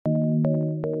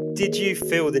Did you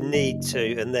feel the need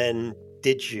to, and then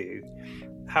did you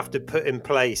have to put in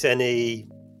place any,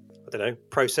 I don't know,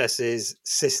 processes,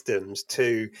 systems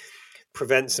to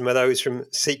prevent some of those from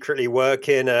secretly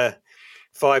working a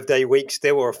 5-day week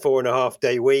still, or a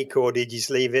 4.5-day week? Or did you just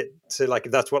leave it to, like,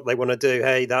 if that's what they want to do,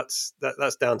 hey, that's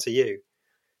down to you?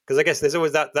 Because I guess there's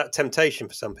always that temptation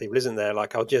for some people, isn't there?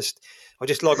 Like, I'll just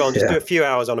log on, just do a few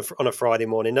hours on a Friday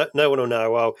morning. No one will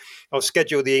know. I'll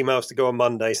schedule the emails to go on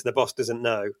Monday so the boss doesn't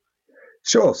know.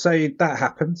 Sure. So that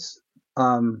happens.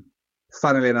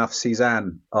 Funnily enough,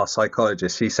 Suzanne, our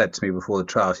psychologist, she said to me before the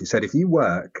trial, she said, if you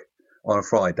work on a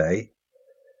Friday,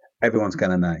 everyone's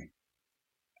going to know.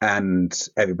 And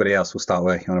everybody else will start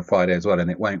working on a Friday as well,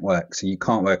 and it won't work. So you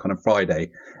can't work on a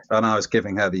Friday. And I was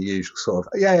giving her the usual sort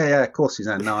of, yeah, of course,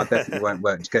 Suzanne. No, I definitely won't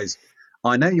work. She goes,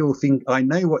 I know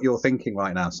what you're thinking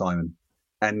right now, Simon.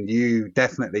 And you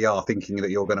definitely are thinking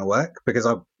that you're going to work, because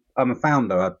I'm a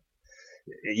founder.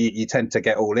 You tend to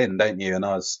get all in, don't you? And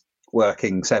I was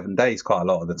working 7 days quite a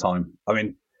lot of the time. I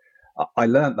mean, I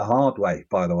learned the hard way,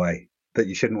 by the way, that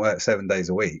you shouldn't work 7 days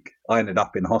a week. I ended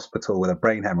up in hospital with a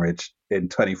brain hemorrhage in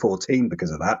 2014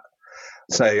 because of that.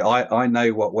 So I know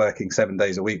what working 7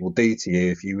 days a week will do to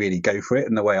you if you really go for it.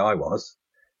 And the way I was,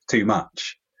 too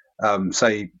much. So,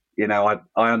 you know,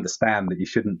 I understand that you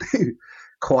shouldn't do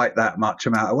quite that much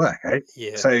amount of work. Eh?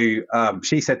 Yeah. So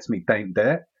she said to me, don't do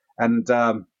it. And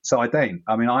so I don't.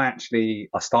 I mean,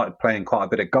 I started playing quite a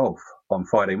bit of golf on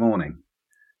Friday morning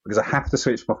because I have to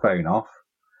switch my phone off.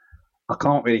 I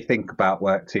can't really think about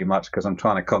work too much because I'm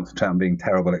trying to concentrate on being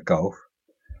terrible at golf.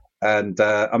 And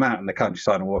I'm out in the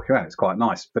countryside and walking around. It's quite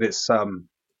nice. But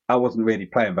I wasn't really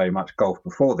playing very much golf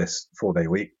before this 4-day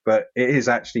week, but it is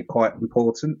actually quite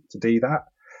important to do that.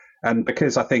 And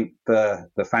because I think the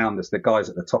founders, the guys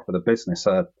at the top of the business,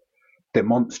 are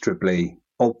demonstrably,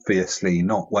 obviously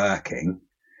not working,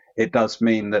 it does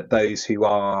mean that those who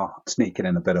are sneaking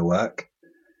in a bit of work,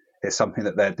 it's something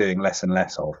that they're doing less and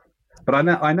less of. But I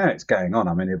know it's going on.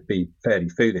 I mean, it'd be fairly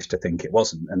foolish to think it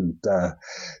wasn't. And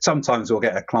sometimes we'll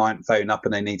get a client phone up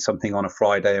and they need something on a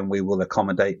Friday, and we will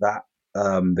accommodate that.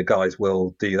 The guys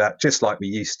will do that, just like we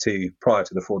used to prior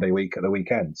to the 4-day week at the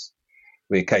weekends.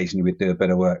 We occasionally would do a bit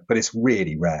of work, but it's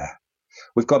really rare.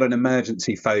 We've got an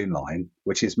emergency phone line,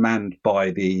 which is manned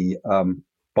by the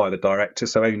director,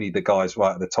 so only the guys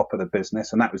right at the top of the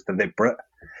business, and that was deliberate.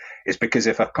 It's because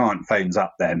if a client phones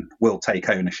up, then we'll take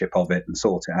ownership of it and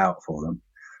sort it out for them.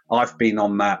 I've been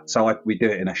on that, so we do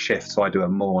it in a shift. So I do a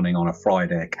morning on a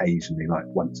Friday occasionally, like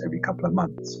once every couple of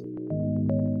months.